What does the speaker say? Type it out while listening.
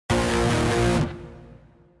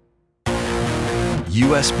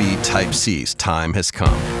USB Type-C's time has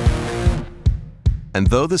come. And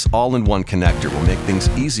though this all-in-one connector will make things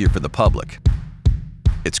easier for the public,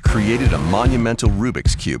 it's created a monumental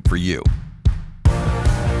Rubik's Cube for you.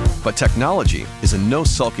 But technology is a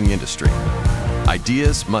no-sulking industry.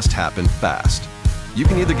 Ideas must happen fast. You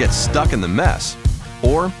can either get stuck in the mess,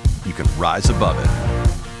 or you can rise above it.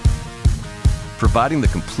 Providing the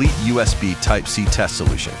complete USB Type-C test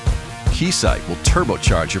solution, Keysight will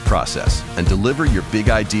turbocharge your process and deliver your big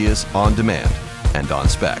ideas on demand and on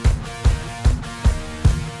spec.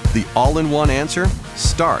 The all-in-one answer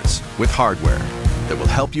starts with hardware that will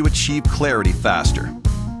help you achieve clarity faster,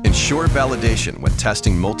 ensure validation when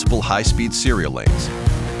testing multiple high-speed serial lanes,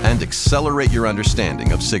 and accelerate your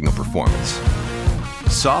understanding of signal performance.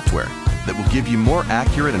 Software that will give you more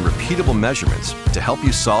accurate and repeatable measurements to help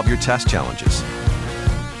you solve your test challenges.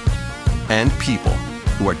 And people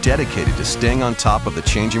who are dedicated to staying on top of the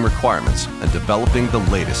changing requirements and developing the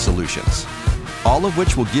latest solutions. All of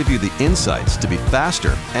which will give you the insights to be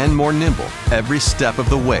faster and more nimble every step of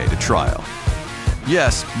the way to trial.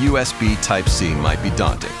 Yes, USB Type-C might be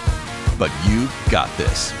daunting, but you've got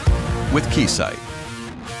this with Keysight.